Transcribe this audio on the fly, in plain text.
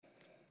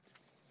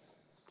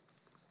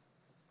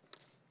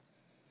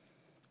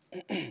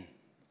In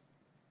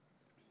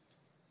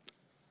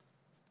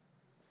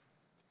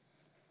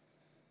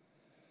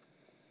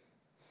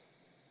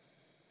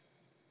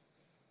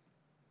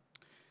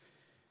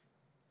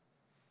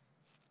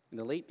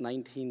the late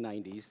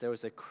 1990s, there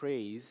was a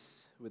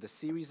craze with a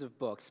series of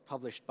books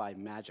published by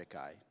Magic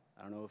Eye.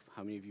 I don't know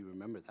how many of you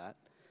remember that.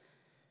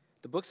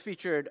 The books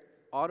featured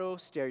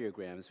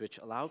auto-stereograms, which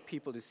allowed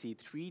people to see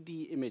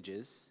 3D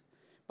images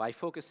by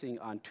focusing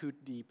on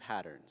 2D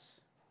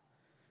patterns.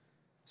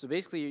 So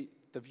basically,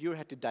 the viewer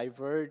had to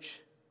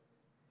diverge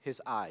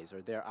his eyes,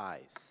 or their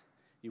eyes.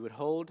 You would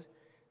hold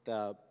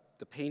the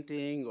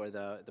painting or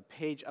the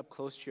page up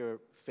close to your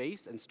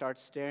face and start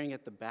staring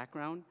at the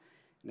background.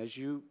 And as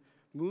you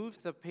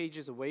move the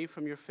pages away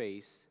from your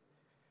face,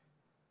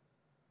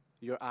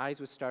 your eyes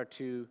would start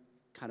to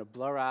kind of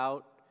blur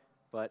out,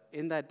 but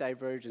in that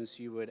divergence,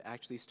 you would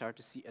actually start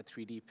to see a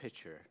 3D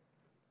picture.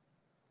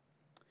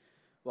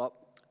 Well,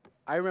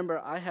 I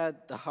remember I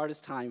had the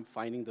hardest time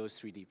finding those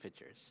 3D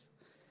pictures.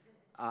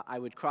 I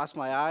would cross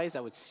my eyes, I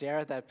would stare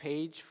at that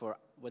page for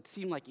what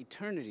seemed like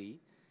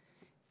eternity,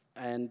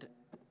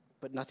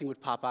 but nothing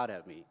would pop out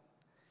at me.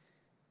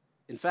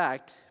 In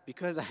fact,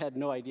 because I had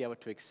no idea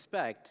what to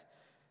expect,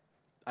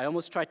 I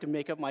almost tried to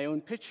make up my own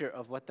picture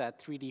of what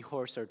that 3D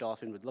horse or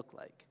dolphin would look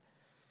like.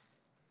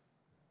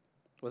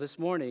 Well,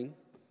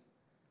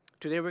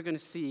 today we're going to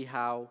see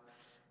how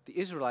the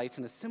Israelites,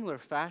 in a similar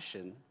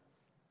fashion,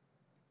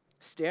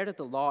 stared at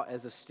the law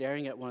as if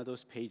staring at one of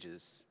those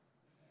pages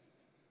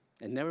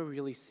and never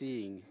really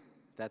seeing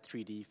that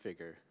 3D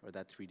figure or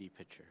that 3D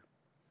picture.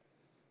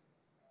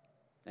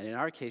 And in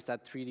our case,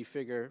 that 3D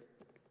figure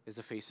is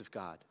the face of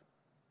God.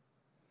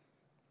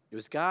 It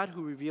was God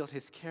who revealed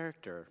his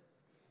character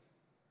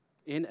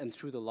in and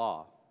through the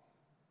law.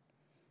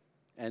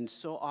 And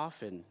so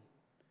often,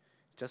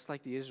 just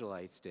like the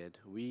Israelites did,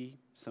 we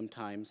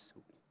sometimes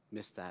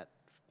miss that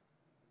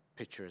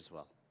picture as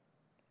well.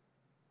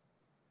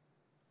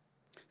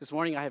 This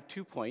morning I have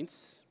 2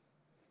 points: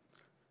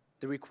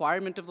 the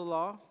requirement of the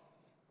law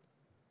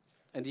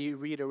and the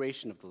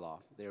reiteration of the law.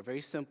 They are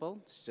very simple.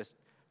 Just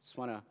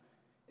want to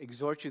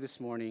exhort you this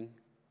morning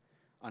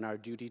on our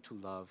duty to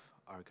love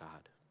our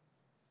God.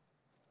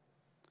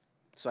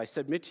 So I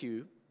submit to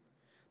you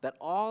that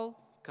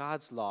all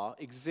God's law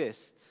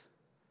exists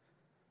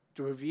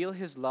to reveal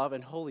his love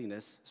and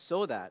holiness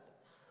so that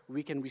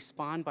we can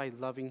respond by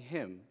loving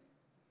him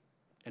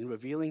and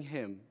revealing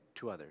him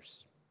to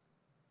others.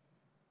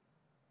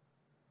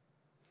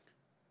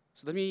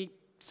 So let me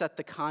set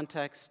the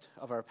context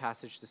of our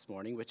passage this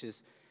morning, which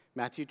is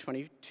Matthew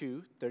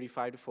 22,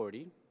 35 to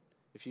 40.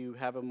 If you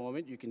have a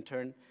moment, you can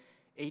turn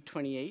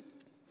 828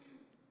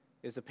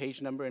 is the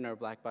page number in our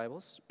black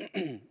Bibles.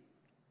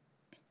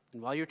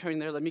 And while you're turning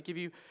there, let me give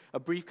you a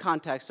brief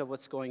context of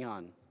what's going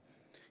on.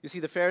 You see,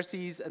 the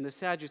Pharisees and the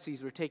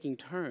Sadducees were taking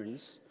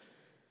turns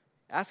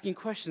asking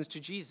questions to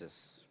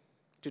Jesus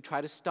to try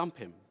to stump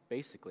him,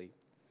 basically.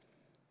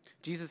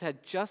 Jesus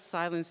had just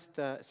silenced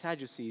the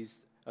Sadducees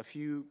a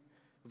few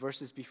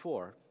verses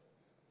before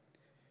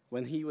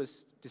when he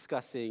was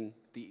discussing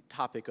the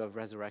topic of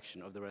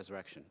the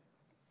resurrection.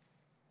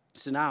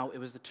 So now it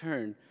was the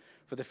turn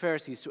for the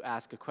Pharisees to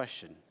ask a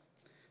question.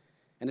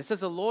 And it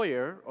says a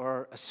lawyer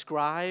or a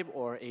scribe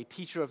or a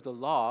teacher of the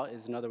law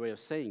is another way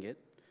of saying it,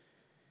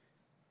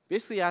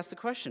 basically asked the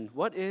question,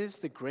 what is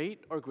the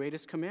great or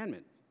greatest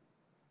commandment?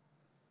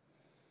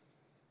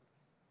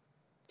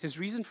 His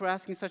reason for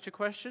asking such a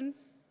question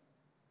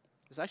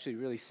was actually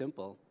really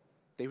simple.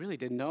 They really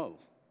didn't know.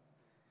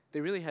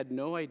 They really had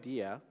no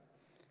idea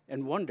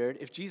and wondered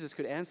if Jesus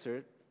could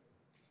answer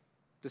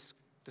this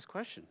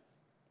question.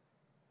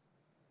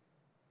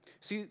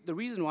 See, the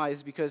reason why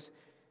is because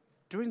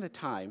during the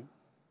time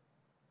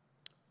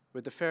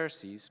with the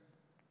Pharisees,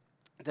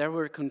 there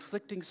were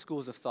conflicting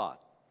schools of thought.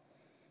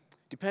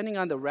 Depending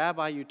on the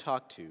rabbi you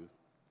talked to,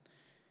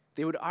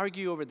 they would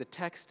argue over the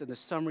text and the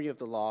summary of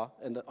the law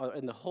and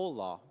the whole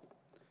law.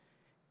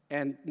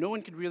 And no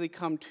one could really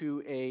come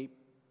to a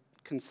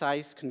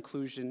concise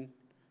conclusion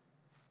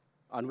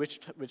on which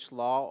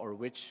law or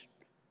which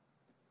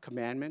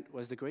commandment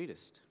was the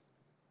greatest.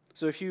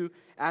 So if you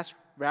ask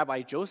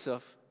Rabbi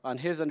Joseph on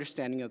his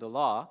understanding of the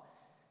law,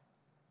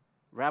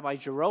 Rabbi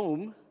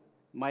Jerome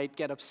might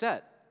get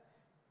upset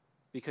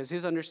because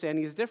his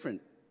understanding is different.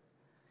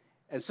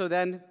 And so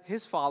then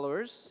his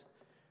followers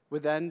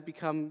would then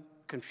become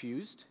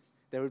confused.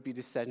 There would be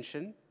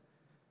dissension.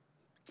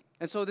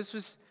 And so this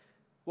was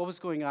what was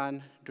going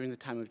on during the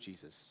time of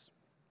Jesus.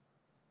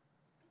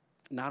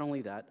 Not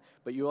only that,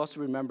 but you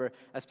also remember,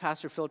 as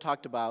Pastor Phil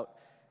talked about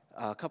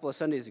a couple of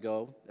Sundays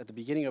ago at the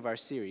beginning of our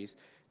series,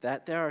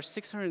 that there are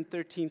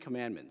 613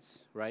 commandments,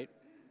 right?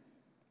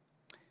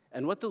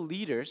 And what the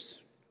leaders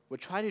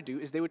would try to do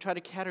is they would try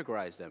to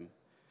categorize them.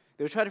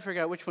 They would try to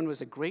figure out which one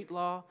was a great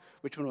law,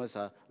 which one was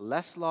a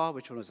less law,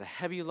 which one was a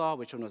heavy law,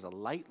 which one was a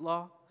light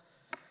law.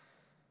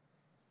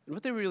 And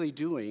what they were really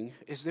doing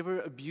is they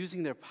were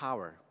abusing their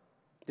power.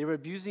 They were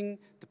abusing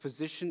the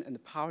position and the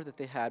power that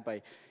they had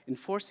by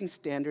enforcing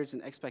standards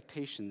and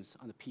expectations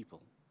on the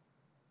people.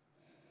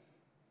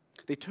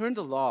 They turned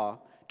the law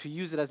to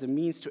use it as a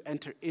means to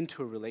enter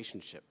into a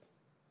relationship,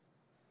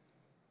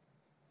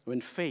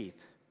 when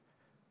faith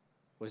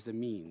was the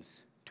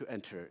means to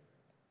enter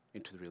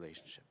into the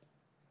relationship.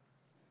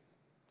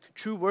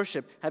 True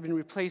worship had been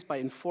replaced by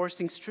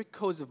enforcing strict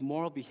codes of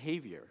moral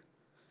behavior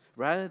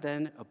rather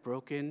than a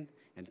broken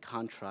and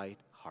contrite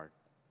heart.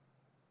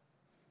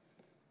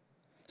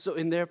 So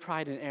in their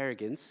pride and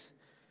arrogance,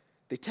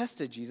 they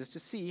tested Jesus to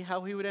see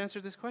how he would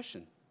answer this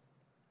question.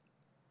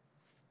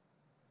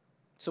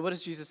 So what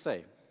does Jesus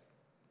say?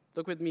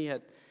 Look with me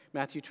at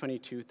Matthew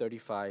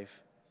 22:35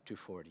 to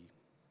 40.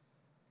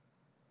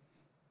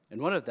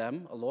 And one of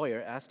them, a lawyer,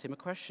 asked him a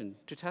question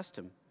to test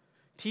him.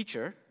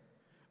 "Teacher,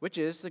 which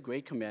is the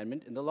great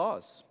commandment in the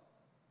laws?"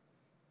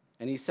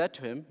 And he said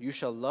to him, "You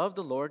shall love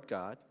the Lord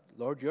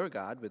your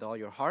God, with all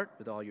your heart,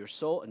 with all your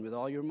soul, and with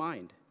all your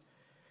mind.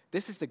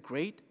 This is the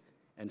great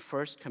and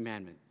first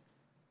commandment.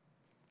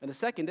 And the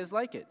second is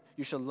like it.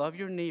 You shall love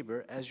your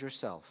neighbor as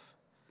yourself.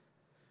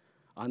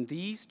 On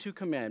these two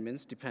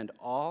commandments depend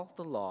all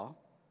the law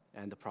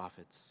and the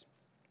prophets."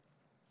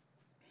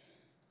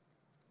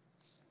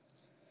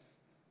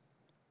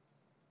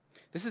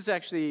 This is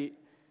actually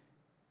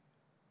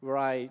where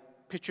I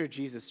picture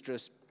Jesus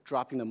just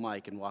dropping the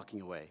mic and walking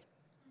away,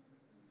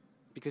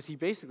 because he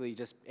basically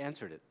just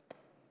answered it.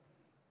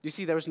 You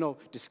see, there was no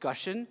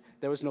discussion,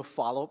 there was no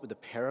follow-up with a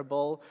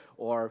parable,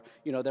 or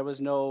there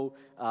was no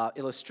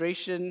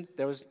illustration.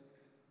 It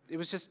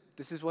was just,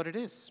 this is what it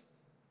is.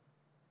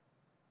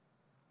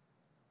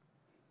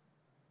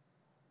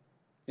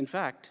 In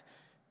fact,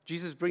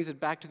 Jesus brings it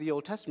back to the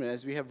Old Testament,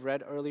 as we have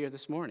read earlier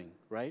this morning,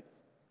 right?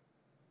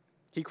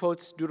 He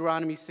quotes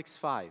Deuteronomy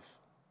 6:5,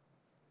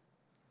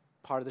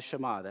 part of the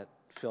Shema that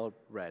Phil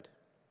read.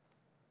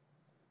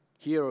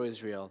 "Hear, O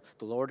Israel,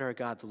 the Lord our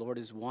God, the Lord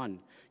is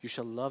one. You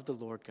shall love the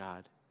Lord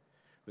God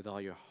with all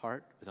your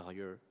heart, with all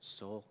your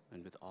soul,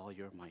 and with all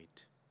your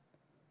might."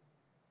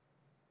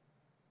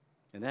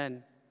 And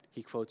then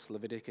he quotes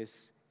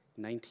Leviticus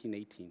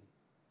 19:18.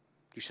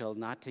 "You shall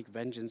not take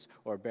vengeance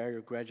or bear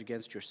your grudge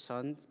against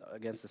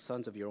the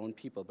sons of your own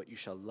people, but you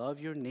shall love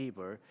your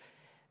neighbor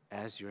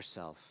as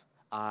yourself.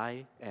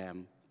 I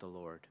am the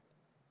Lord."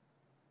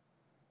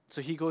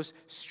 So he goes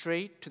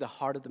straight to the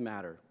heart of the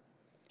matter.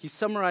 He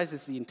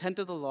summarizes the intent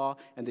of the law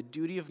and the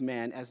duty of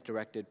man as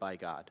directed by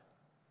God.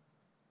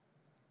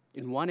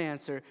 In one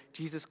answer,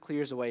 Jesus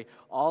clears away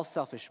all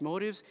selfish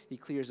motives. He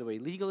clears away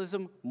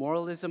legalism,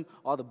 moralism,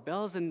 all the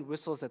bells and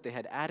whistles that they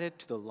had added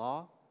to the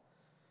law,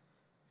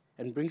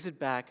 and brings it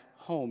back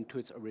home to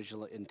its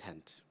original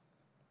intent,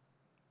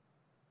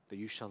 that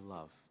you shall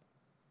love.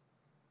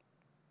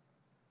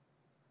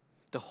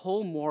 The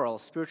whole moral,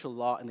 spiritual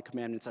law and the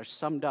commandments are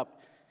summed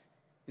up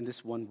in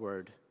this one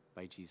word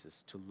by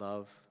Jesus: to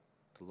love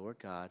the Lord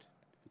God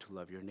and to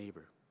love your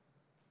neighbor.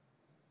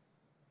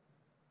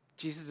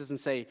 Jesus doesn't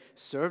say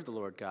serve the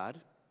Lord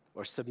God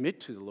or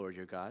submit to the Lord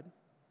your God,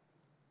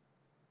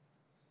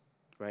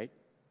 right?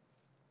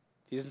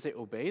 He doesn't say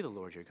obey the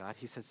Lord your God.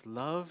 He says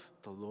love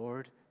the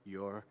Lord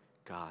your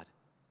God.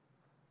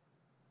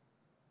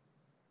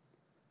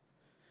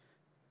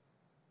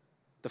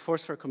 The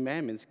first four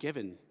commandments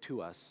given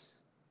to us,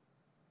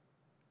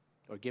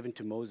 or given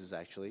to Moses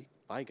actually,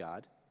 by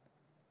God,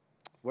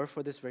 were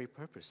for this very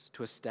purpose,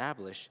 to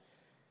establish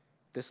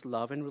this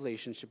love and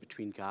relationship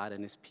between God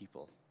and his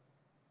people.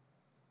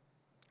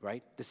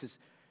 Right? This is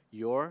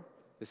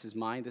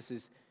mine, this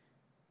is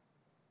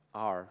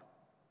our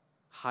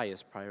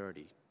highest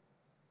priority.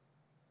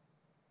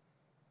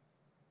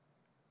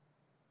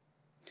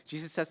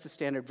 Jesus sets the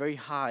standard very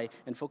high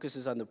and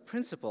focuses on the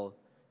principle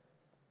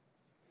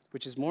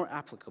which is more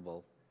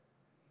applicable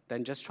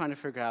than just trying to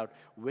figure out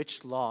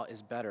which law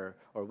is better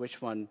or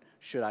which one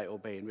should I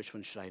obey and which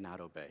one should I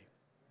not obey.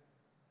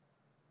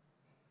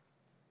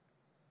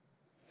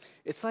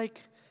 It's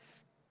like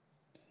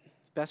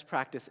best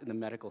practice in the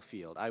medical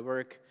field. I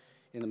work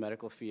in the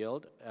medical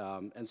field,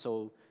 and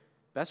so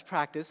best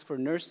practice for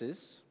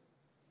nurses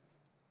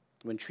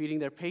when treating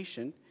their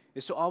patient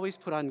is to always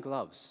put on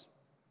gloves,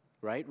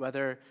 right?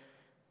 Whether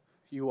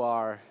you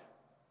are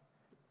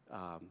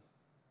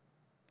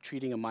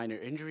treating a minor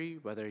injury,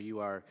 whether you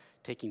are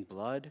taking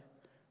blood,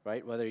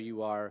 right? Whether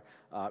you are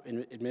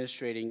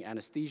administrating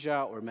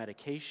anesthesia or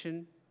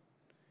medication.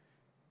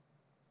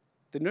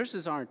 The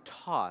nurses aren't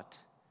taught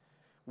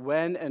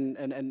when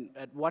and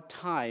at what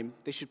time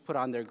they should put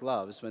on their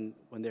gloves when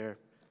they're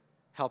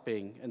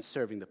helping and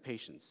serving the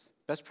patients.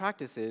 Best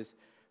practice is,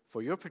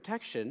 for your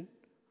protection,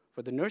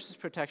 for the nurse's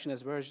protection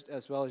as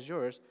well as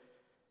yours,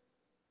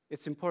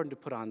 it's important to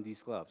put on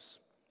these gloves.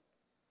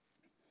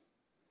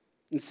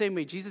 In the same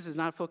way, Jesus is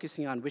not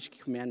focusing on which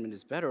commandment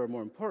is better or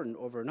more important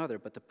over another,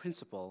 but the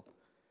principle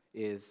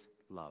is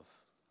love.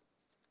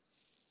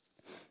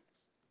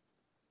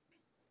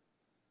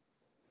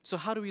 So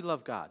how do we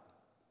love God?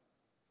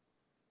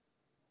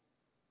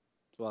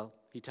 Well,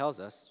 he tells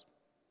us,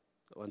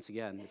 once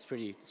again, it's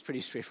pretty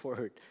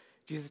straightforward.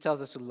 Jesus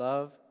tells us to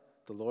love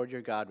the Lord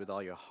your God with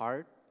all your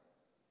heart,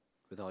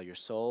 with all your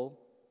soul,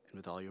 and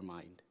with all your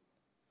mind.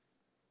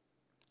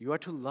 You are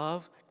to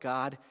love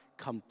God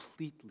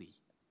completely.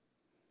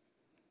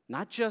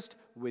 not just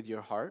with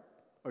your heart,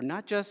 or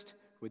not just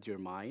with your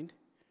mind,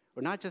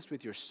 or not just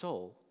with your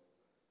soul,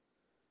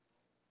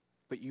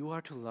 but you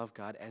are to love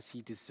God as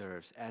he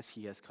deserves, as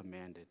he has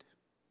commanded.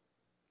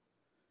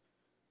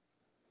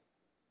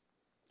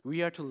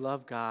 We are to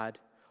love God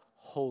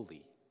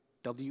wholly,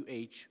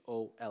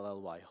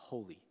 W-H-O-L-L-Y,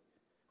 holy,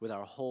 with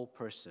our whole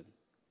person.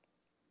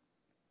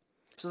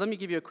 So let me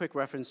give you a quick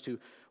reference to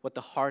what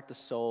the heart, the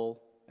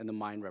soul, and the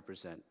mind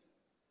represent,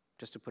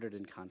 just to put it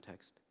in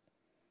context.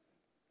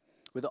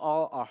 With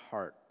all our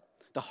heart,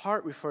 the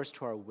heart refers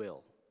to our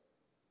will,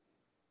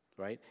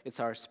 right? It's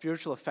our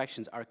spiritual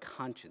affections, our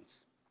conscience.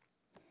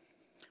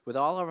 With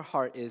all our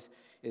heart is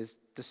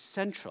the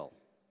central,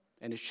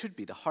 and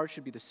the heart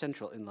should be the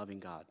central in loving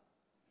God.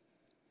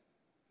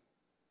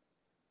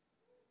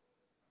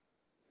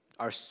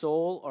 Our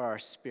soul or our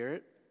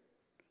spirit,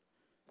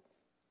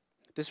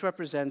 this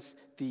represents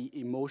the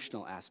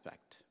emotional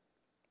aspect.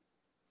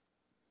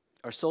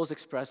 Our souls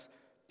express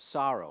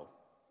sorrow,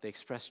 they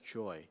express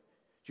joy.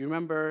 Do you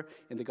remember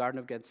in the Garden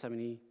of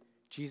Gethsemane,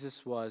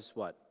 Jesus was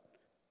what?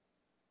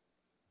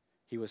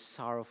 He was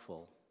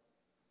sorrowful,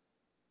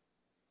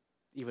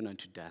 even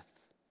unto death.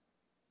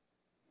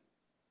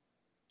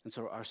 And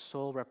so our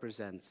soul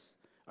represents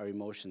our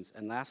emotions.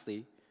 And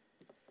lastly,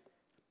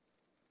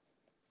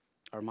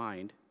 our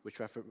mind,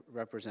 which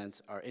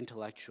represents our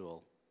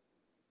intellectual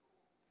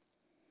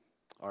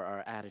or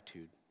our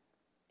attitude.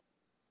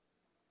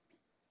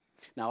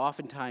 Now,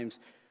 oftentimes,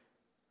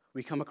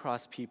 we come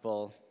across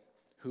people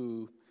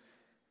who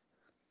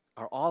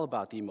are all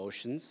about the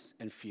emotions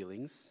and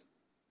feelings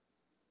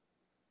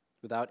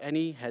without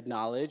any head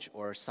knowledge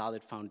or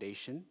solid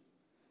foundation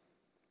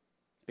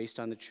based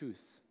on the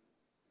truth.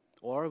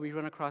 Or we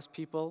run across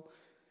people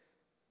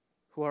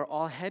who are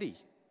all heady,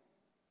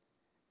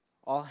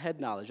 all head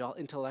knowledge, all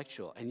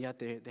intellectual, and yet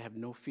they have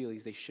no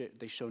feelings,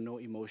 they show no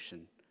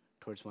emotion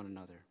towards one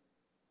another.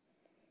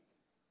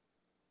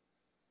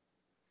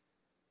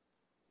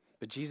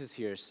 But Jesus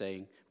here is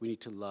saying we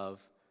need to love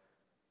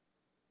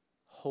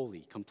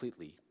wholly,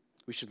 completely.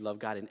 We should love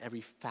God in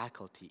every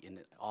faculty, in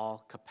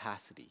all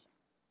capacity.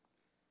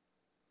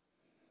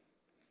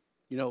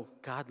 You know,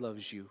 God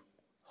loves you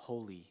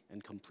wholly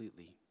and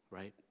completely,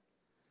 right?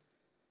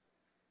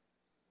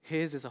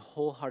 His is a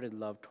wholehearted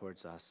love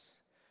towards us,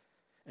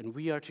 and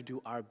we are to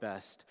do our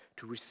best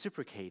to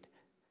reciprocate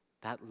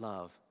that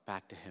love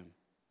back to him.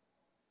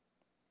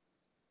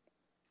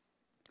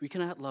 We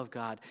cannot love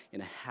God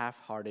in a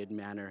half-hearted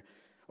manner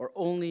or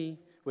only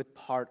with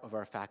part of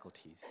our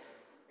faculties.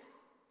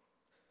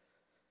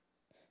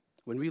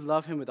 When we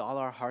love him with all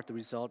our heart, the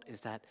result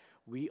is that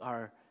we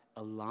are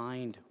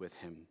aligned with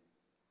him.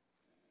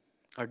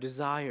 Our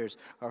desires,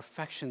 our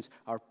affections,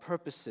 our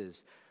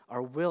purposes,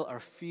 our will, our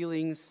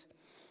feelings,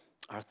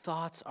 our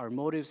thoughts, our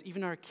motives,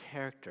 even our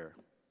character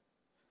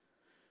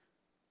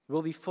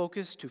will be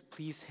focused to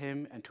please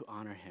him and to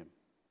honor him.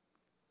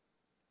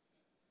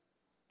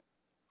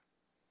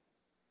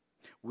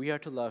 We are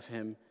to love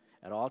him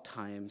at all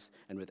times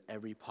and with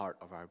every part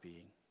of our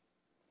being.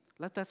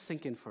 Let that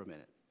sink in for a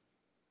minute.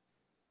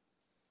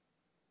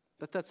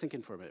 Let that sink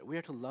in for a minute. We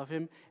are to love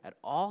him at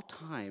all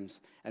times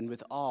and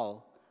with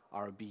all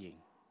our being.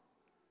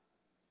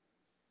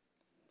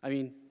 I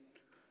mean,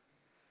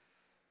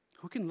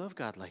 who can love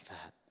God like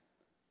that?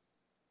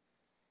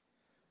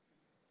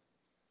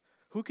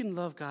 Who can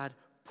love God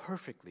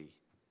perfectly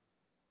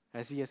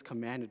as he has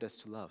commanded us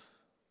to love?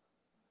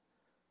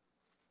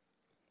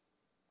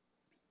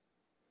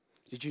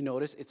 Did you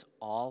notice it's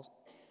all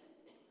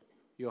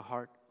your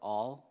heart,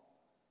 all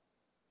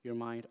your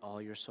mind, all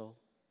your soul?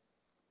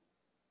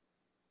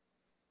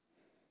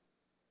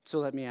 So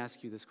let me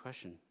ask you this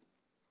question.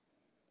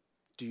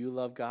 Do you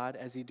love God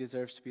as he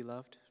deserves to be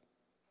loved?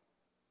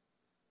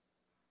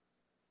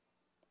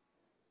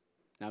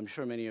 Now, I'm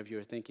sure many of you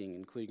are thinking,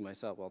 including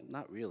myself, well,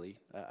 not really.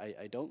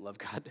 I don't love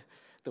God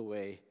the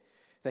way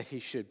that he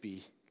should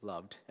be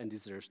loved and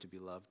deserves to be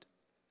loved.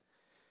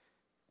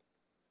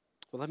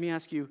 Well, let me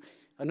ask you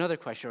another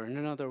question, or in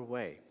another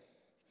way.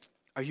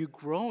 Are you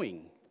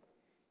growing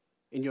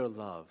in your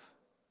love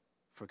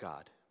for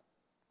God?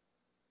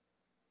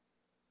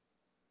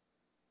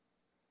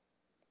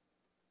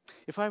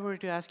 If I were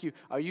to ask you,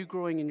 are you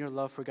growing in your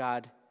love for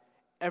God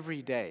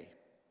every day?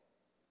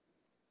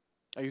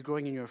 Are you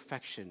growing in your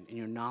affection, in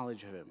your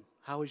knowledge of him?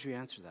 How would you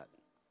answer that?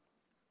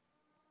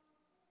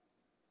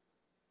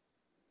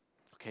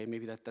 Okay,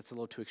 maybe that's a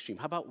little too extreme.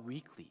 How about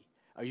weekly?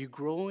 Are you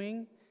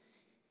growing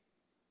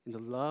in the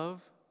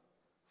love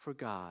for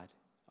God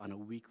on a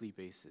weekly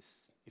basis?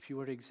 If you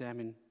were to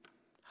examine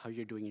how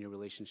you're doing in your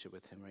relationship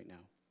with him right now.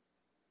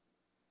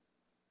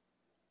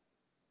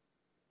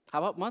 How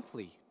about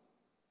monthly?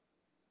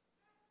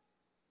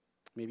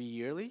 Maybe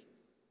yearly?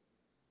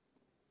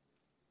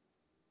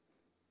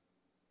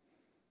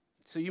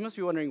 So you must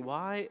be wondering,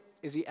 why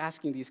is he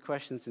asking these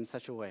questions in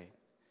such a way?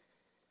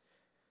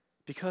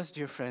 Because,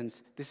 dear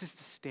friends, this is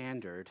the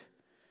standard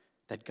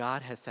that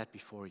God has set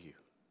before you.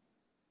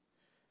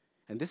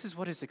 And this is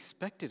what is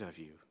expected of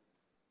you.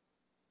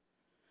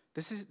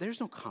 There's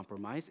no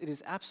compromise. It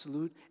is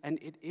absolute, and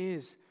it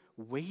is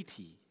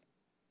weighty.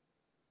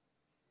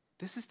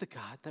 This is the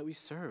God that we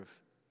serve.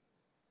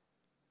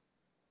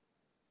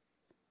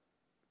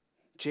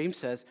 James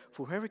says,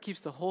 "For whoever keeps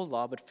the whole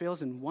law but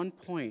fails in one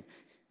point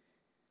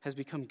has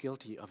become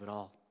guilty of it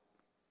all."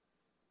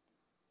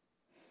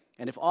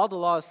 And if all the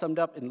law is summed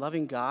up in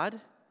loving God,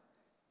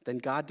 then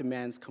God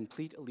demands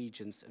complete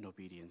allegiance and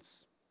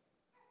obedience.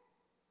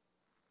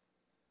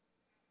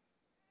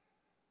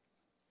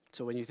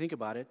 So when you think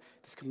about it,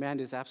 this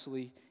command is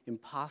absolutely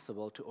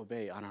impossible to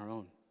obey on our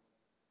own.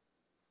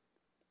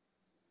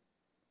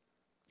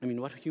 I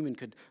mean, what human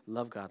could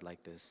love God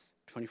like this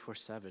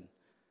 24/7,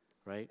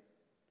 right?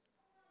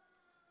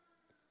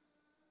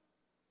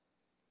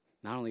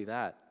 Not only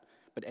that,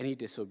 but any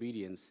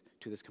disobedience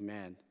to this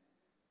command,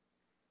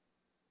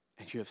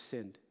 and you have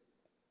sinned.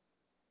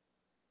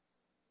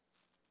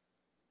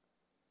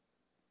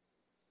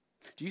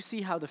 Do you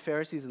see how the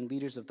Pharisees and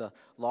leaders of the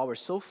law were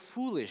so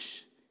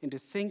foolish into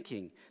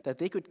thinking that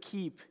they could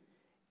keep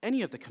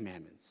any of the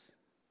commandments?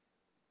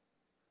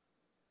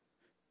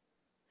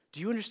 Do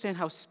you understand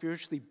how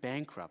spiritually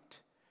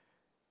bankrupt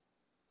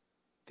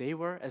they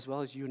were, as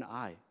well as you and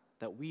I,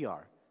 that we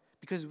are,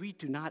 because we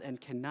do not and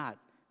cannot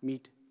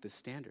meet the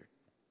standard?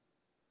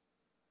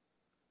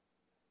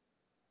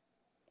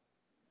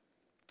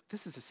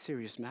 This is a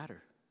serious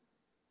matter.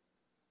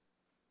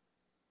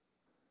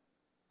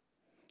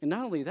 And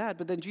not only that,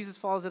 but then Jesus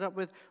follows it up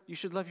with, you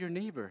should love your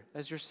neighbor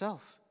as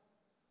yourself.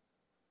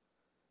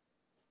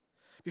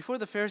 Before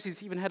the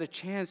Pharisees even had a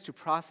chance to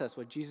process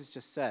what Jesus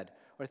just said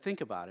or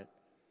think about it,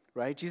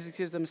 right? Jesus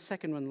gives them a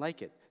second one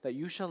like it, that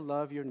you shall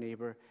love your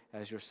neighbor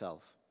as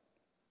yourself.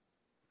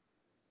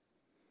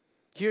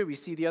 Here we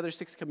see the other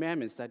 6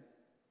 commandments that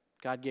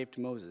God gave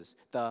to Moses,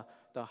 the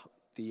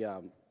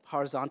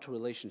horizontal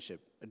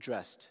relationship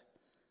addressed.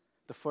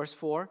 The first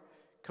 4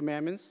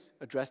 commandments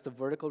address the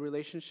vertical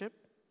relationship,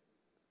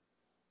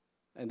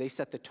 and they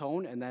set the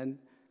tone, and then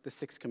the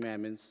 6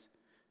 commandments,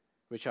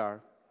 which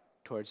are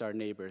towards our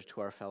neighbors,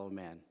 to our fellow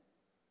man.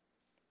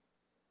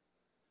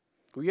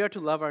 We are to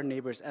love our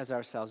neighbors as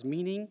ourselves,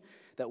 meaning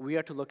that we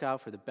are to look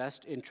out for the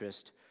best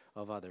interest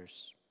of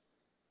others.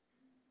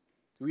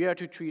 We are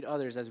to treat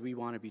others as we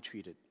want to be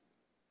treated.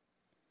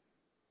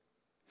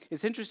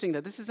 It's interesting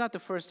that this is not the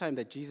first time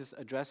that Jesus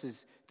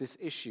addresses this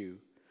issue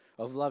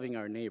of loving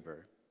our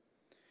neighbor.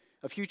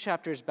 A few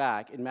chapters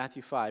back in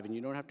Matthew 5, and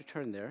you don't have to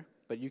turn there,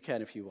 but you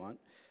can if you want.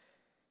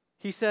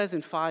 He says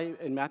in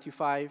Matthew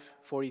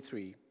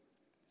 5:43,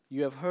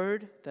 "You have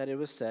heard that it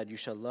was said, you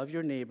shall love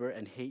your neighbor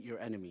and hate your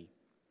enemy.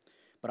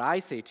 But I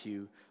say to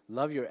you,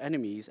 love your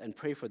enemies and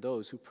pray for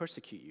those who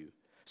persecute you,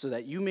 so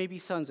that you may be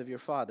sons of your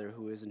Father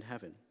who is in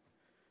heaven.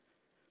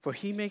 For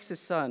he makes his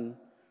sun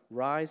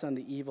rise on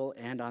the evil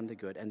and on the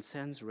good, and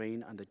sends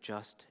rain on the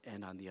just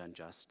and on the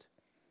unjust.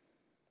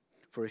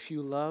 For if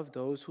you love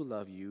those who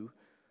love you,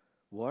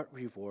 what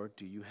reward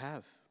do you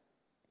have?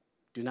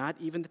 Do not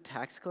even the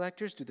tax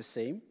collectors do the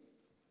same?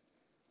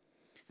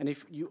 And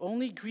if you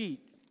only greet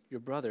your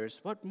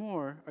brothers, what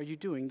more are you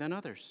doing than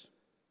others?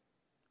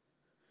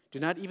 Do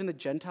not even the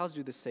Gentiles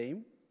do the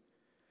same?"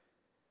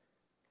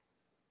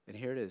 And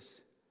here it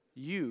is.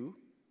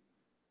 "You,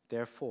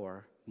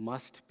 therefore,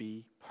 must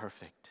be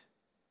perfect."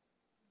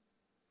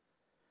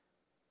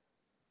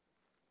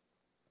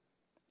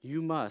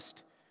 You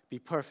must be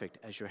perfect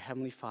as your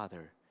heavenly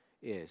Father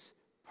is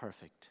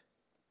perfect.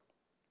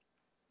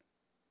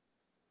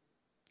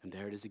 And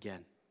there it is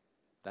again,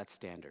 that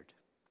standard.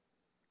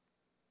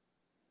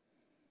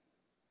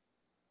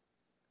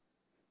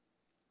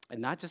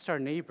 And not just our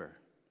neighbor,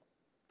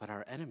 but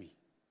our enemy.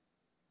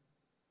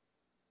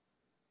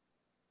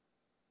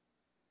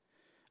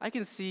 I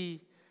can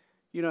see,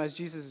 as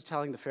Jesus is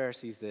telling the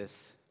Pharisees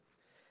this,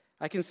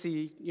 I can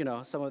see,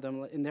 some of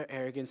them in their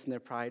arrogance and their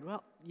pride.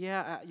 Well,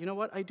 yeah, you know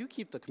what? I do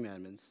keep the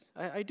commandments.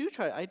 I do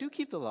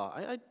keep the law.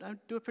 I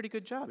do a pretty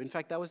good job. In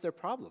fact, that was their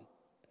problem.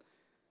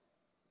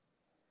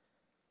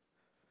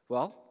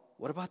 Well,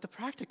 what about the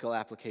practical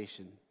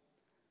application?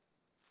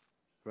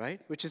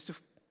 Right? Which is to,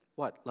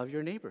 what? Love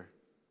your neighbor.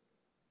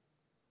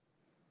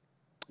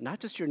 Not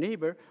just your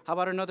neighbor. How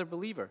about another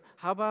believer?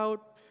 How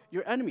about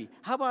your enemy?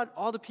 How about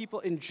all the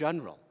people in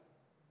general?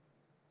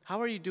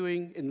 How are you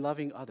doing in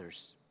loving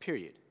others?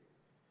 Period.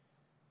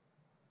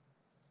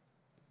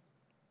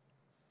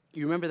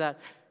 You remember that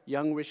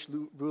young rich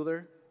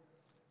ruler,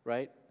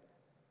 right?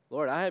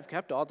 Lord, I have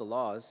kept all the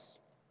laws.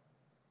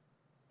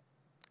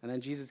 And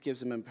then Jesus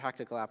gives him a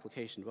practical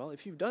application. Well,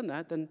 if you've done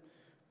that, then,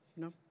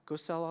 go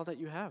sell all that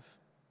you have.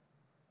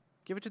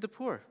 Give it to the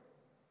poor.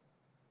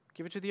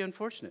 Give it to the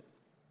unfortunate.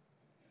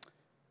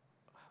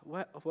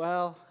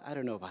 Well, I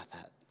don't know about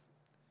that.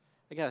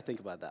 I got to think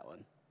about that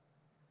one.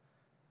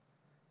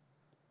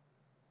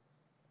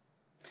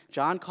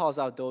 John calls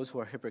out those who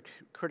are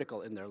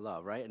hypocritical in their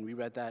love, right? And we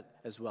read that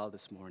as well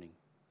this morning.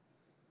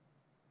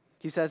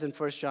 He says in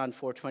 1 John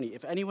 4:20,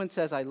 "If anyone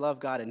says, 'I love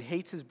God,' and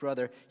hates his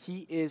brother,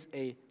 he is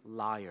a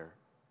liar.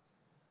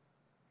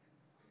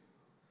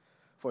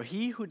 For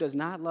he who does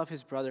not love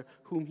his brother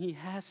whom he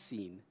has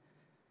seen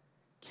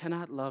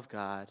cannot love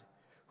God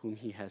whom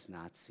he has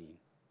not seen."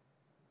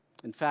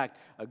 In fact,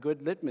 a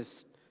good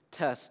litmus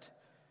test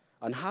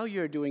on how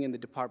you're doing in the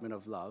department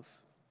of love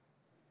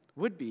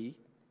would be,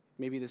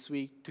 maybe this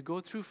week, to go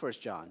through 1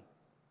 John.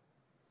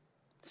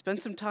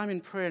 Spend some time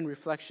in prayer and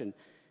reflection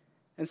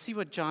and see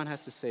what John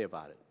has to say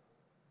about it.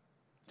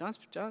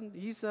 John,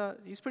 he's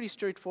pretty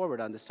straightforward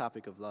on this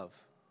topic of love.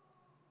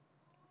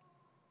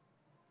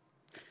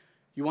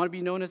 You want to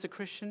be known as a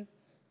Christian?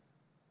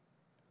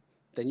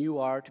 Then you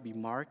are to be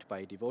marked by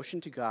a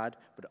devotion to God,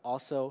 but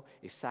also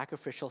a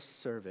sacrificial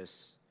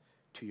service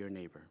to your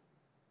neighbor.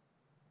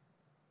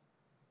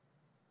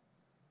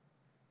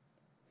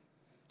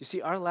 You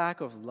see, our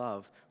lack of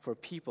love for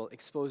people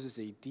exposes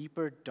a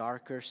deeper,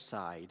 darker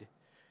side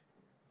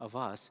of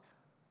us,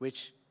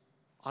 which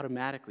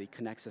automatically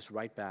connects us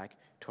right back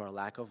to our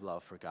lack of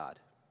love for God.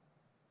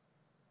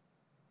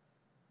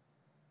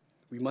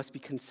 We must be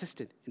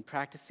consistent in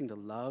practicing the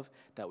love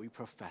that we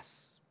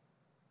profess.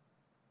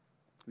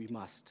 We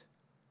must.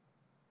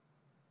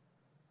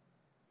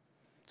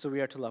 So we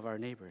are to love our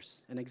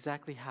neighbors. And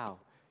exactly how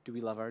do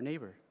we love our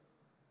neighbor?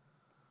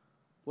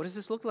 What does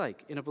this look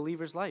like in a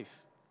believer's life?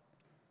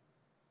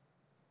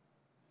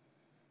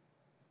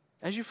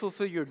 As you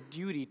fulfill your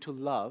duty to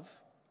love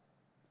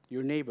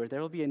your neighbor,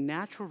 there will be a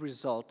natural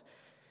result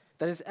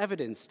that is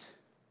evidenced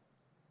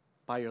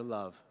by your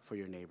love for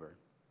your neighbor.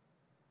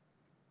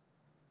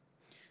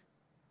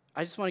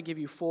 I just want to give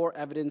you 4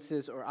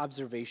 evidences or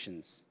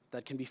observations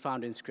that can be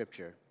found in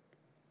Scripture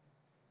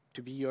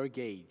to be your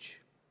gauge.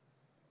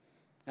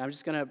 And I'm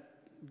just going to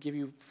give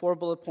you 4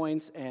 bullet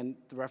points and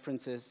the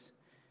references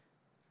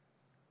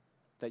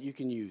that you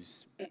can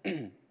use.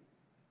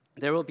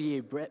 There will be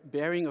a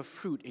bearing of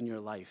fruit in your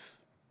life.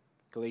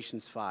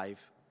 Galatians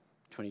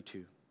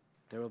 5:22.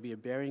 There will be a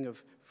bearing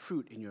of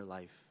fruit in your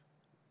life.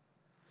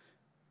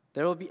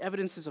 There will be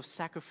evidences of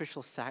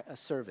sacrificial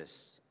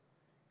service.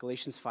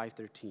 Galatians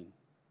 5:13.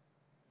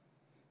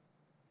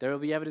 There will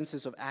be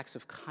evidences of acts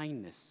of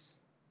kindness.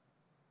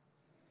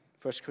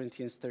 1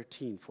 Corinthians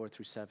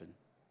 13:4-7.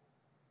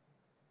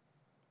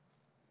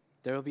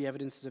 There will be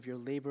evidences of your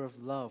labor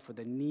of love for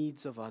the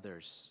needs of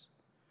others.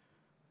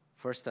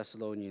 1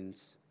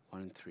 Thessalonians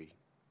 1:3.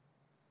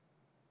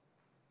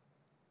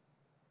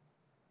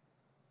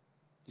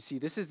 You see,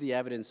 this is the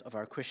evidence of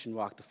our Christian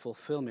walk, the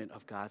fulfillment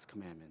of God's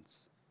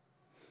commandments.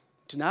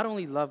 To not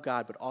only love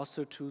God, but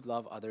also to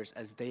love others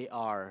as they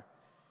are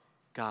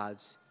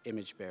God's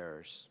image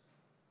bearers.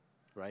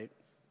 Right?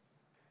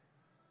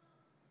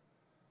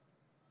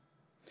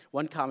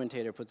 One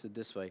commentator puts it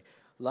this way: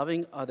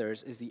 loving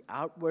others is the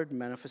outward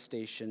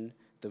manifestation,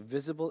 the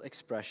visible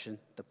expression,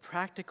 the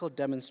practical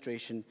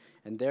demonstration,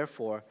 and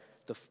therefore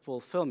the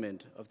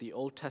fulfillment of the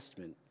Old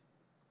Testament.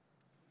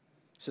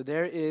 So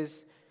there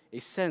is a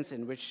sense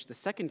in which the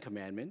second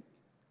commandment,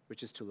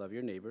 which is to love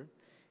your neighbor,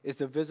 is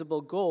the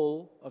visible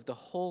goal of the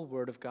whole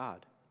Word of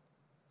God.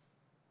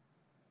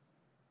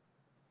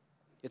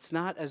 It's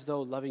not as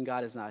though loving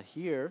God is not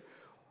here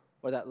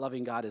or that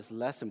loving God is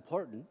less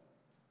important.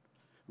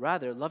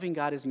 Rather, loving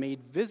God is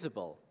made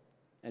visible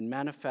and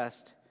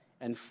manifest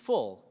and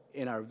full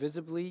in our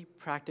visibly,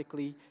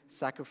 practically,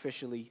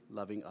 sacrificially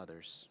loving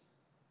others.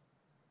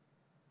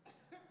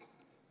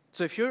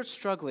 So if you're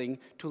struggling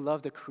to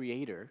love the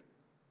Creator,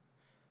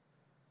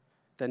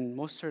 then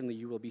most certainly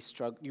you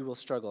will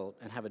struggle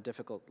and have a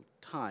difficult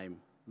time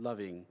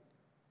loving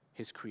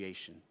His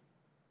creation.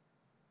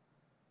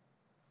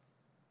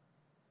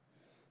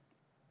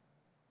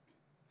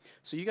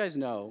 So you guys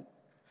know,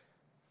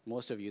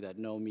 most of you that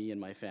know me and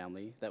my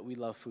family, that we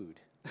love food.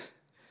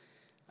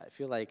 I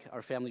feel like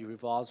our family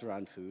revolves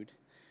around food.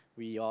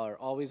 We are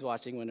always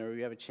watching whenever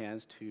we have a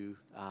chance to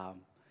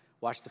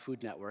watch the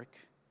Food Network.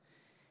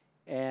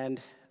 And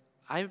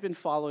I've been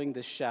following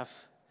this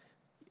chef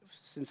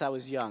since I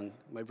was young.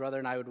 My brother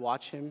and I would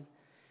watch him.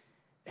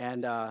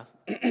 And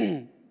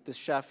this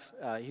chef,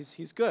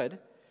 he's good.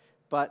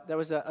 But there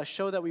was a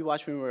show that we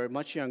watched when we were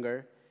much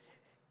younger.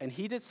 And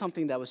he did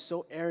something that was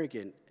so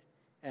arrogant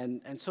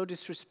and so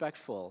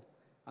disrespectful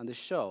on the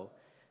show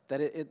that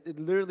it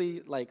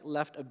literally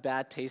left a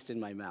bad taste in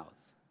my mouth.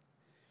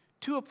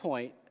 To a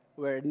point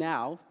where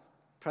now,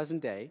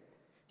 present day,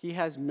 he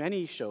has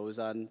many shows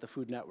on the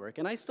Food Network,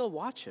 and I still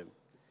watch him.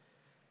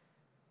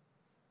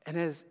 And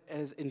as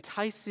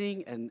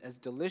enticing and as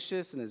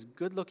delicious and as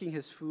good-looking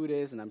his food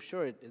is, and I'm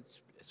sure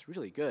it's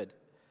really good,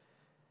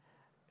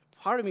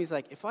 part of me is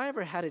like, if I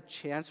ever had a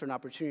chance or an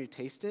opportunity to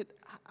taste it,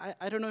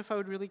 I don't know if I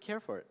would really care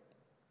for it.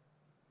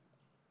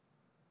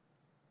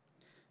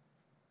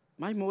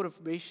 My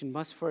motivation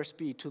must first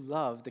be to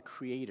love the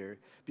Creator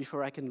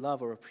before I can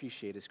love or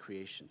appreciate His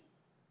creation.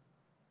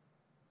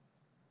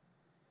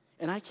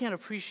 And I can't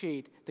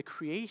appreciate the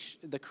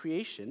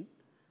creation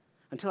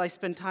until I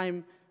spend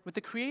time with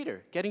the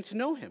Creator, getting to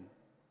know Him,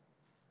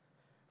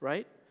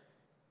 right?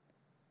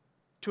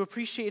 To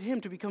appreciate Him,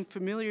 to become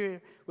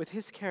familiar with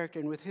His character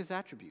and with His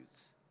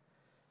attributes.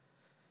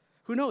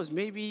 Who knows,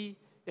 maybe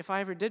if I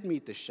ever did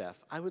meet this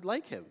chef, I would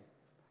like him.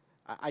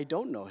 I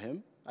don't know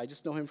him. I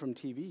just know him from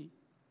TV.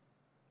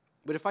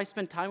 But if I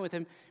spend time with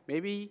him,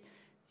 maybe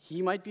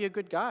he might be a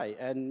good guy,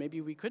 and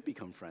maybe we could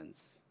become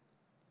friends.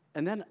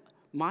 And then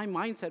my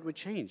mindset would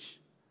change.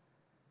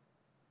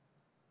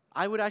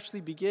 I would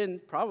actually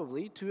begin,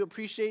 probably, to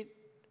appreciate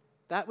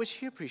that which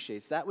he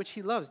appreciates, that which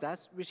he loves,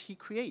 that which he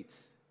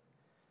creates.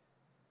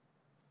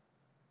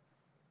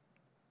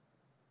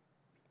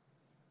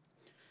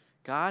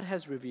 God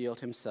has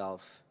revealed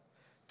himself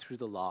through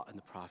the law and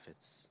the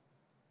prophets.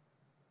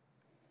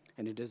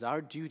 And it is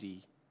our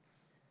duty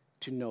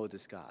to know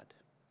this God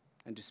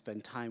and to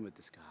spend time with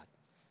this God.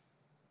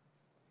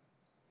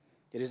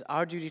 It is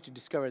our duty to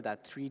discover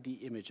that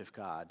 3D image of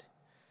God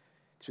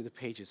through the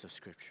pages of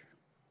Scripture.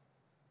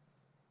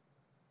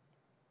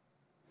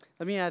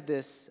 Let me add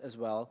this as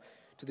well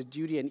to the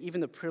duty and even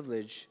the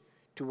privilege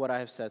to what I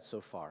have said so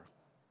far.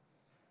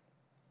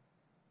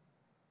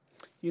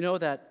 You know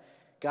that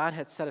God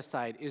had set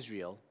aside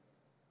Israel,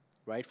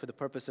 right, for the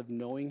purpose of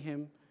knowing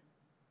him,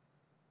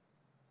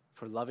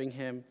 for loving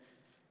him,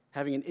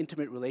 having an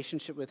intimate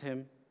relationship with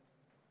him,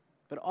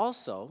 but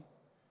also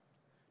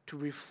to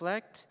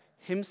reflect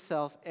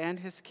himself and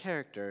his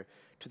character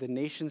to the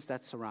nations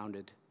that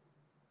surrounded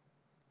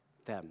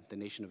them, the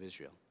nation of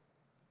Israel.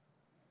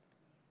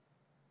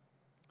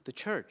 The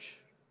church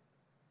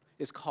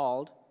is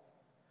called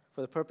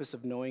for the purpose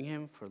of knowing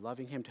him, for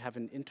loving him, to have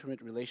an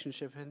intimate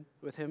relationship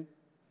with him,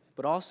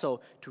 but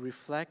also to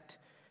reflect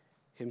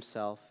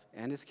himself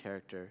and his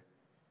character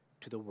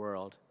to the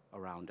world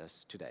around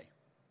us today.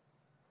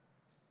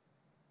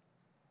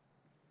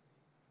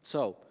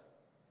 So,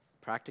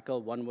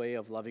 practical one way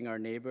of loving our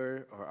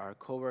neighbor or our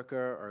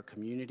coworker or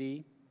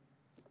community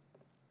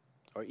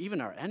or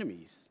even our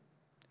enemies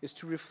is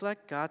to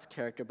reflect God's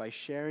character by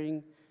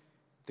sharing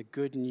the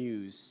good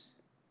news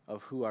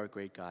of who our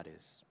great God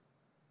is.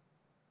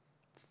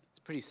 It's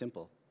pretty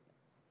simple.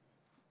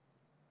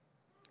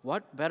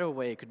 What better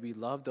way could we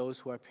love those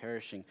who are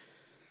perishing,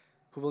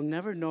 who will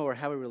never know or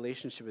have a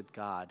relationship with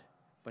God,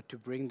 but to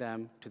bring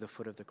them to the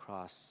foot of the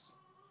cross?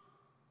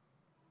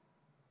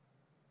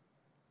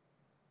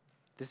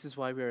 This is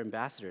why we are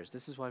ambassadors.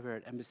 This is why we're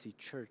at Embassy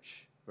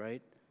Church,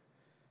 right?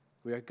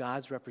 We are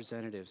God's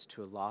representatives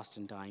to a lost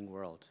and dying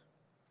world.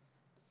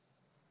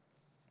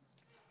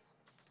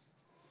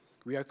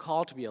 We are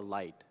called to be a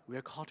light. We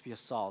are called to be a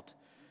salt,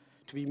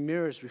 to be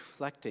mirrors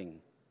reflecting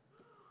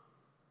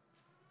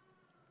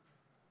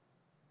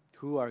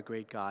who our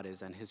great God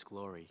is and his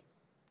glory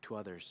to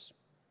others.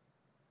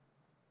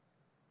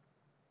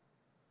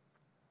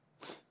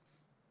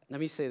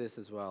 Let me say this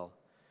as well.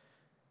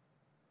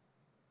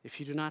 If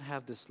you do not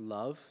have this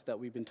love that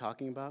we've been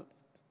talking about,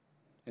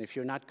 and if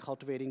you're not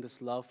cultivating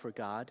this love for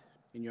God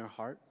in your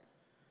heart,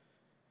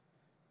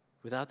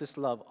 without this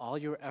love, all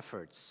your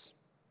efforts,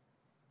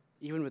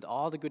 even with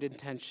all the good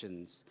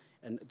intentions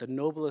and the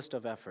noblest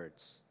of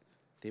efforts,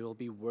 they will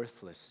be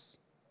worthless.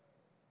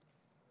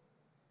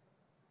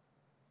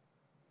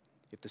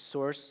 If the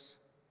source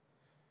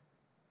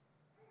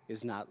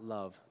is not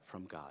love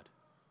from God.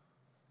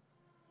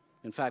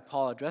 In fact,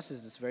 Paul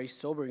addresses this very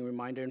sobering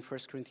reminder in 1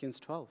 Corinthians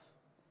 12.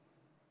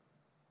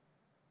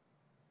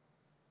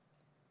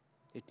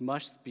 It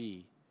must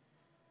be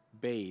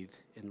bathed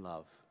in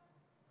love.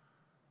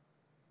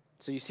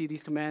 So you see,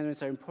 these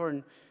commandments are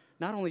important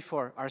not only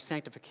for our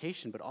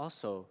sanctification, but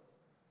also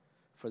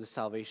for the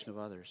salvation of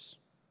others.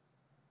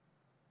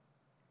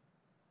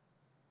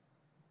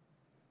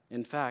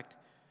 In fact,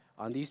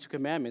 on these two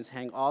commandments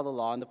hang all the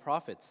law and the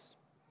prophets.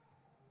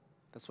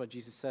 That's what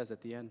Jesus says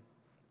at the end.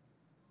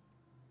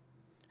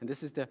 And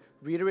this is the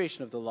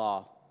reiteration of the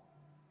law,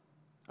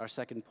 our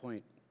second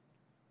point.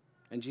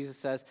 And Jesus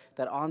says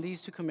that on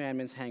these two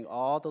commandments hang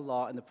all the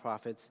law and the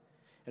prophets.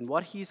 And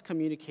what he's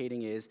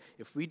communicating is,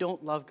 if we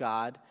don't love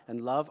God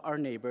and love our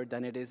neighbor,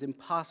 then it is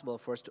impossible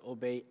for us to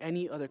obey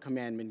any other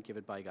commandment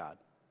given by God.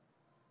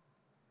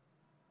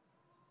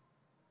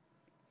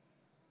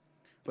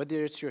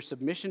 Whether it's your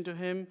submission to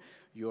him,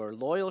 your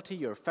loyalty,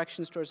 your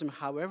affections towards him,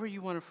 however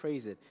you want to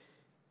phrase it,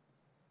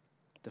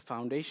 the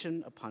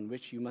foundation upon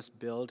which you must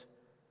build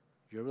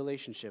your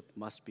relationship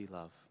must be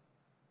love.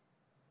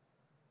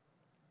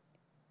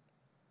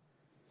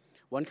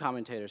 One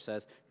commentator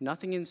says,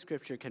 nothing in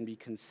Scripture can be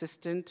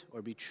consistent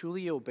or be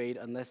truly obeyed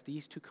unless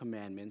these two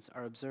commandments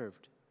are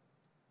observed.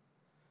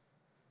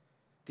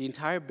 The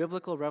entire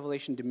biblical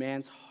revelation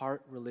demands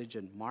heart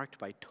religion, marked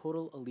by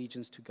total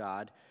allegiance to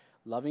God,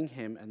 loving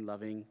him and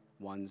loving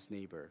one's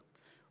neighbor.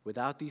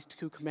 Without these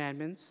two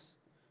commandments,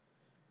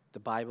 the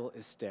Bible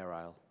is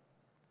sterile.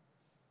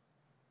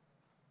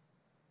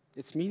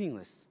 It's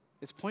meaningless.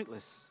 It's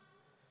pointless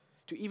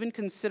to even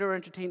consider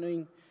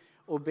entertaining,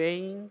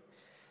 obeying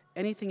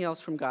anything else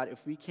from God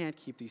if we can't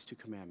keep these two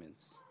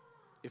commandments,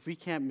 if we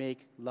can't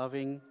make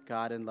loving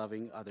God and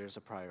loving others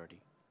a priority.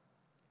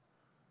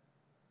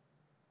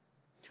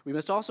 We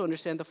must also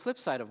understand the flip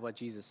side of what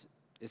Jesus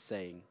is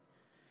saying.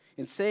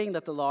 In saying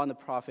that the law and the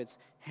prophets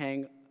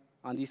hang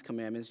on these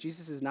commandments,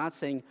 Jesus is not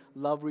saying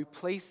love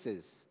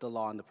replaces the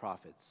law and the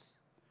prophets,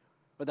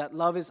 or that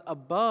love is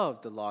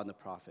above the law and the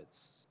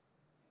prophets,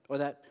 or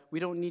that we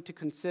don't need to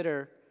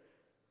consider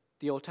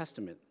the Old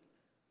Testament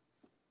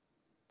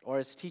or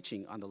its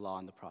teaching on the law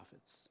and the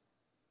prophets.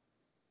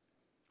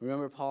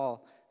 Remember,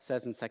 Paul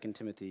says in 2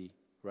 Timothy,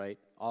 right,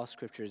 all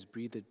scripture is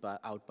breathed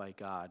out by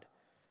God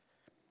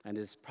and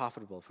is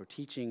profitable for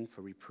teaching,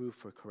 for reproof,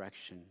 for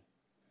correction,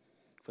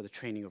 for the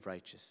training of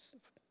righteousness.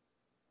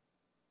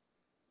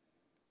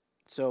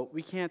 So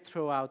we can't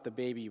throw out the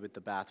baby with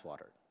the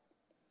bathwater.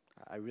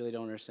 I really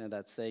don't understand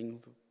that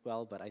saying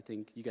well, but I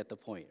think you get the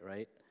point,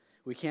 right?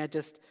 We can't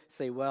just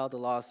say, well, the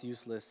law is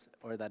useless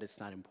or that it's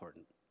not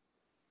important.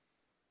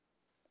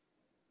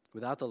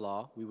 Without the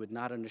law, we would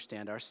not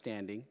understand our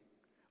standing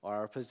or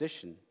our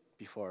position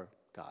before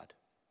God.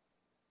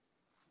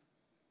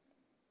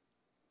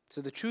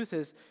 So the truth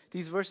is,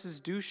 these verses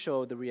do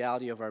show the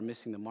reality of our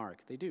missing the mark.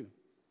 They do.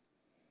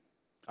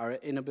 Our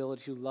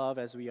inability to love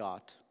as we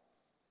ought.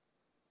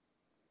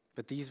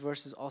 But these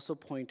verses also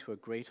point to a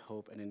great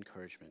hope and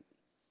encouragement.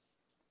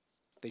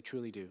 They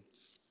truly do.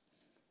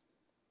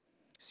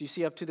 So you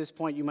see, up to this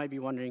point, you might be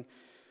wondering,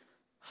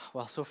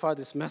 well, so far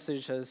this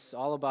message is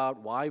all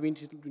about why we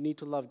need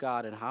to love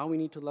God and how we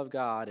need to love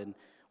God and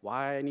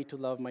why I need to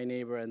love my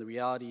neighbor. And the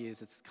reality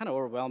is it's kind of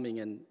overwhelming,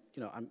 and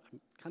I'm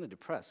kind of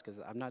depressed because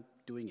I'm not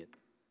doing it.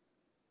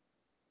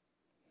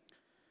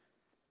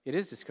 It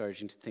is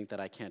discouraging to think that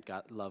I can't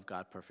love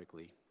God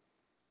perfectly.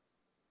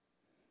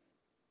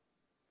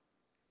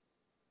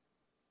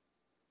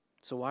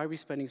 So why are we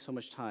spending so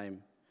much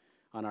time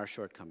on our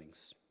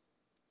shortcomings?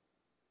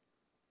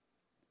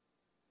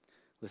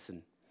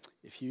 Listen,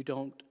 if you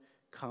don't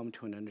come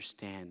to an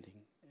understanding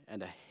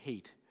and a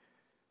hate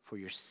for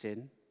your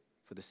sin,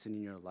 for the sin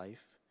in your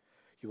life,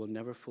 you will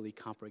never fully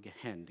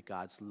comprehend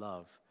God's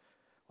love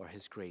or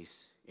his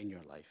grace in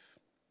your life.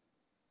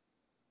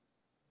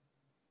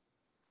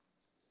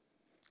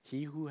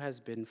 He who has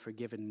been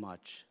forgiven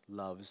much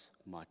loves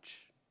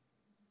much.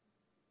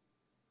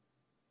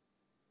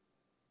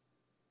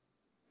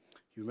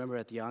 You remember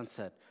at the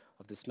onset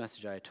of this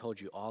message, I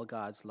told you all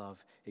God's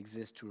love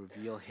exists to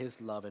reveal his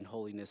love and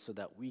holiness so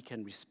that we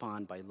can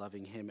respond by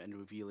loving him and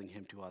revealing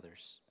him to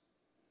others.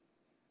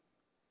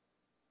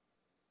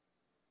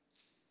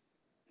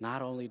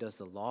 Not only does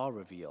the law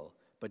reveal,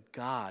 but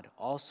God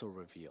also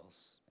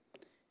reveals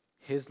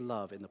his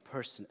love in the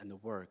person and the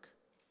work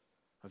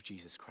of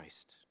Jesus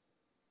Christ.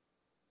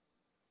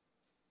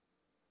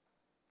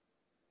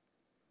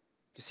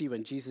 You see,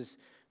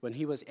 when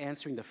he was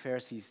answering the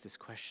Pharisees this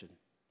question,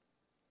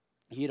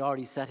 he had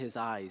already set his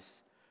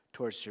eyes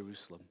towards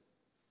Jerusalem.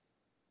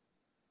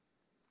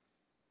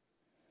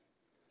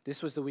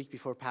 This was the week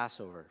before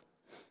Passover,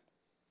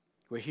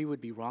 where he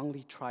would be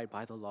wrongly tried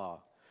by the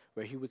law,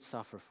 where he would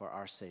suffer for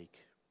our sake,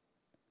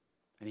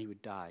 and he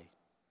would die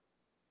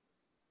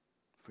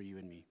for you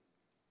and me.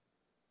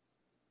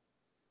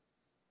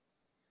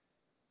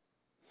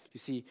 You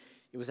see,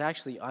 it was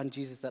actually on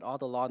Jesus that all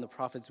the law and the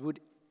prophets would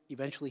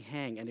eventually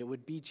hang, and it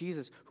would be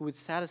Jesus who would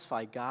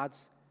satisfy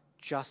God's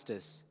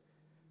justice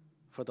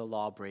for the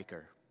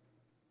lawbreaker.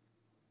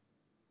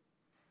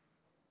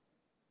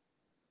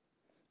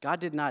 God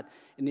did not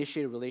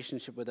initiate a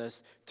relationship with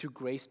us through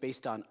grace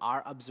based on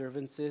our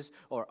observances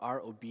or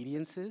our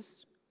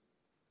obediences.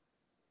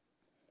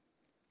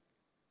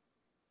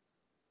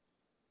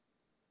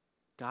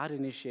 God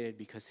initiated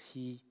because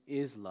he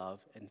is love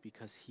and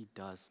because he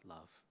does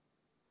love.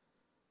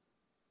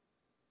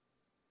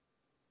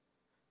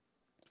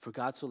 For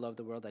God so loved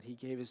the world that he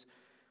gave his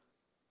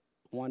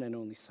one and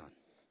only Son.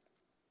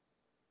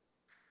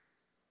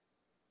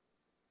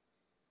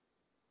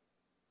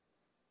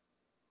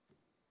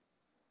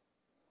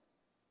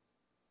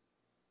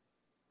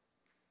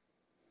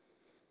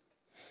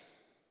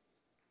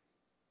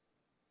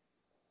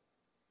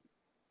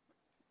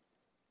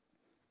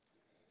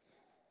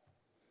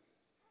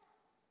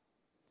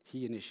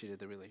 He initiated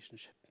the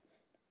relationship.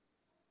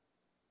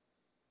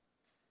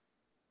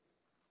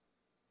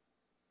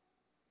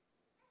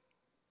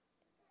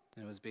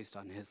 And it was based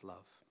on his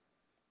love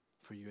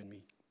for you and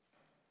me.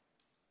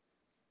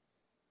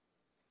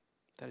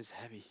 That is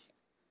heavy.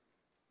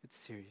 It's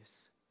serious.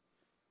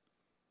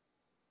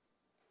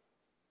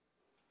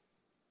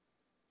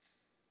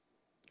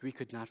 We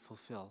could not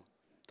fulfill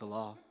the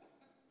law,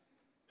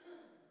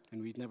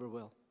 and we never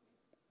will,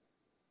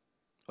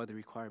 or the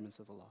requirements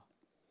of the law.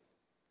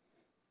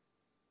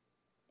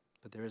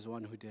 But there is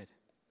one who did.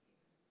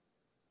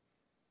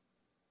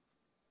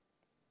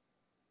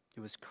 It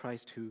was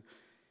Christ who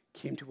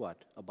came to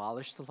what?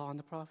 Abolish the law and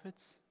the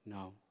prophets?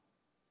 No.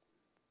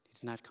 He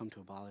did not come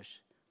to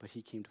abolish, but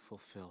he came to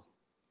fulfill.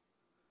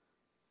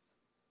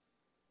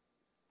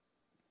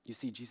 You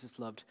see, Jesus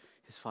loved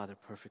his Father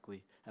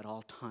perfectly at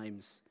all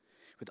times,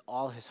 with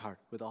all his heart,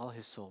 with all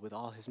his soul, with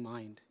all his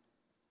mind.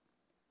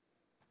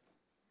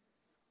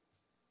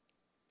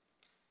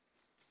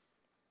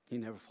 He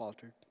never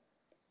faltered.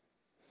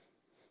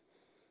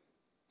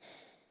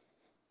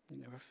 He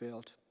never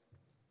failed.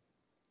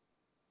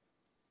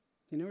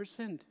 He never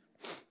sinned.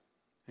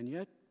 And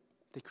yet,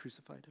 they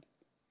crucified him.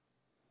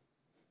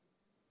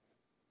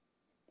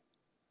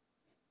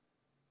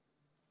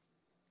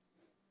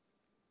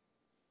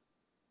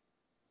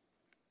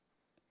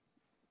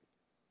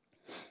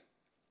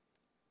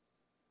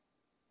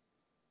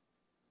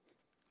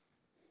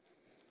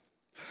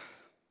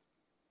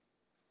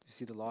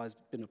 See, the law has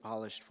been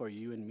abolished for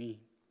you and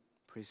me.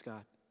 Praise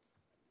God.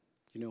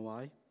 You know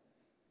why?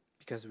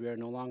 Because we are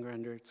no longer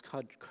under its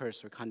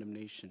curse or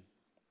condemnation.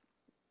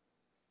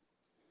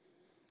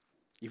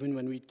 Even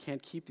when we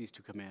can't keep these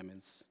 2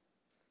 commandments.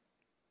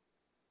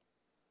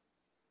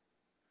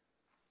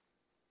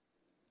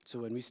 So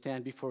when we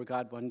stand before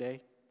God one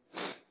day,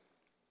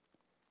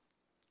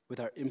 with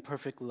our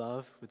imperfect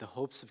love, with the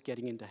hopes of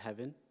getting into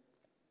heaven,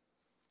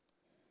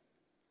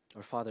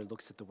 our Father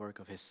looks at the work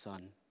of his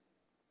Son.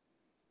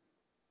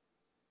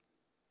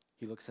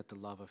 He looks at the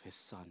love of his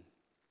Son,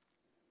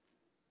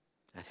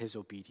 at his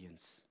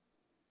obedience,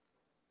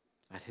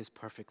 at his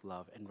perfect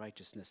love and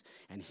righteousness,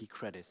 and he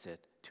credits it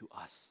to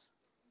us.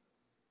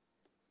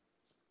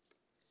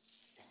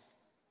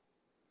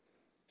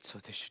 So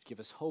this should give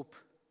us hope.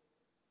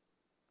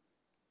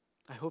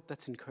 I hope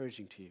that's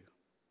encouraging to you.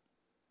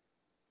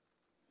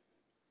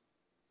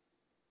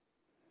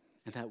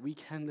 And that we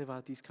can live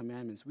out these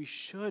commandments. We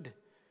should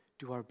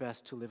do our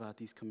best to live out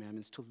these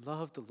commandments, to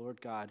love the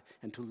Lord God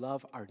and to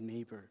love our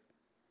neighbor.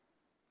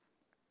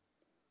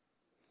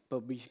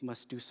 But we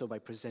must do so by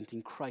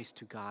presenting Christ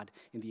to God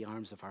in the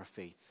arms of our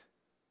faith.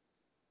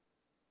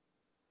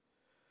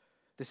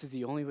 This is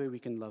the only way we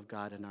can love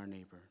God and our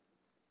neighbor.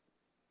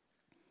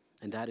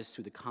 And that is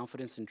through the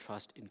confidence and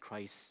trust in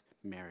Christ's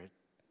merit,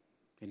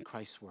 in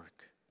Christ's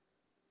work.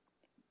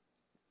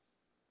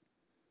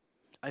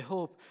 I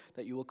hope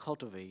that you will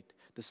cultivate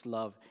this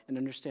love and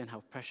understand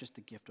how precious the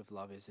gift of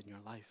love is in your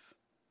life.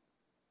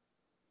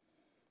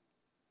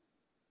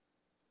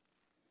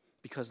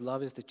 Because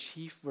love is the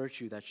chief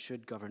virtue that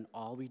should govern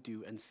all we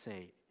do and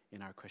say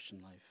in our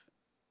Christian life.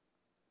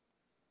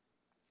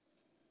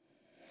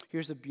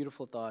 Here's a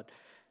beautiful thought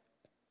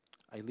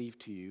I leave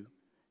to you.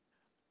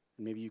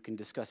 And maybe you can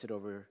discuss it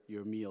over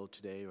your meal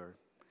today or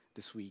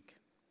this week.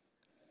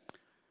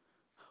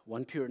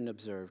 One Puritan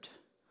observed,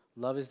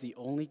 "Love is the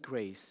only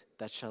grace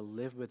that shall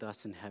live with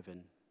us in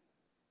heaven.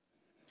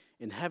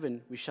 In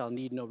heaven we shall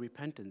need no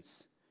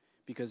repentance,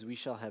 because we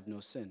shall have no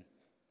sin.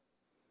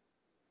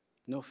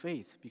 No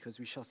faith, because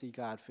we shall see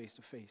God face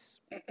to face.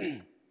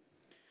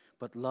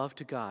 But love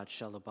to God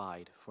shall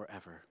abide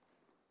forever.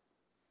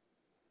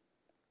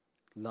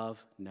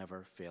 Love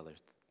never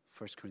faileth."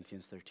 1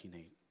 Corinthians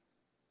 13:8.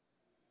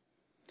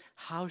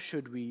 How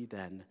should we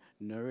then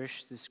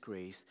nourish this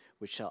grace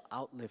which shall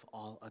outlive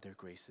all other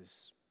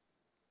graces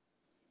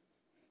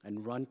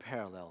and run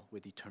parallel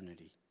with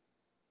eternity?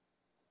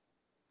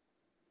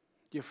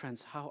 Dear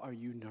friends, how are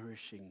you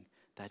nourishing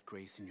that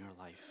grace in your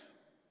life?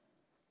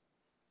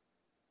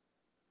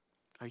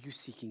 Are you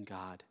seeking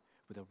God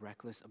with a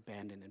reckless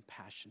abandon and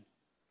passion?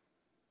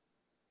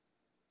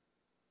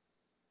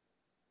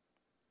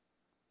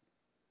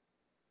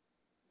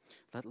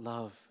 Let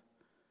love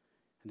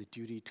and the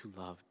duty to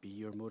love be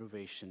your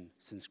motivation,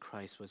 since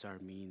Christ was our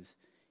means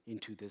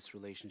into this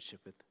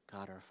relationship with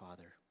God our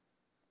Father.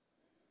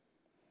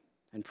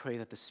 And pray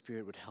that the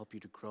Spirit would help you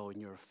to grow in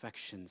your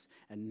affections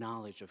and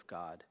knowledge of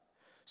God,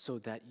 so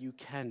that you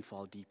can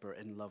fall deeper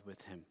in love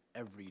with him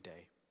every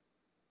day.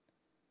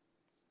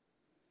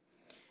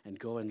 And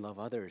go and love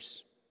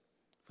others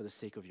for the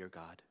sake of your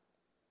God.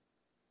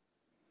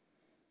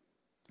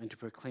 And to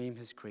proclaim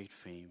his great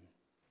fame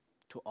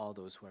to all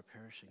those who are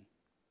perishing.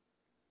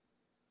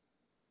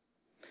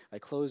 I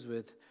close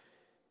with,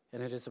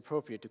 and it is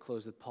appropriate to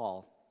close with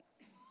Paul.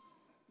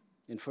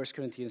 In 1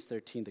 Corinthians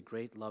 13, the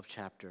great love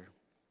chapter,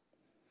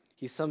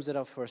 he sums it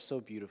up for us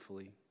so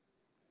beautifully.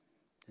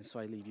 And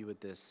so I leave you with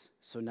this.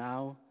 So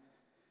now,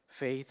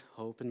 faith,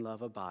 hope, and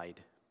love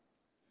abide.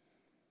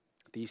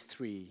 These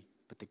 3,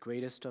 but the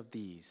greatest of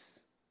these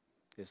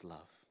is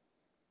love.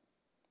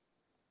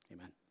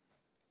 Amen.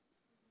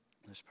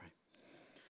 Let's pray.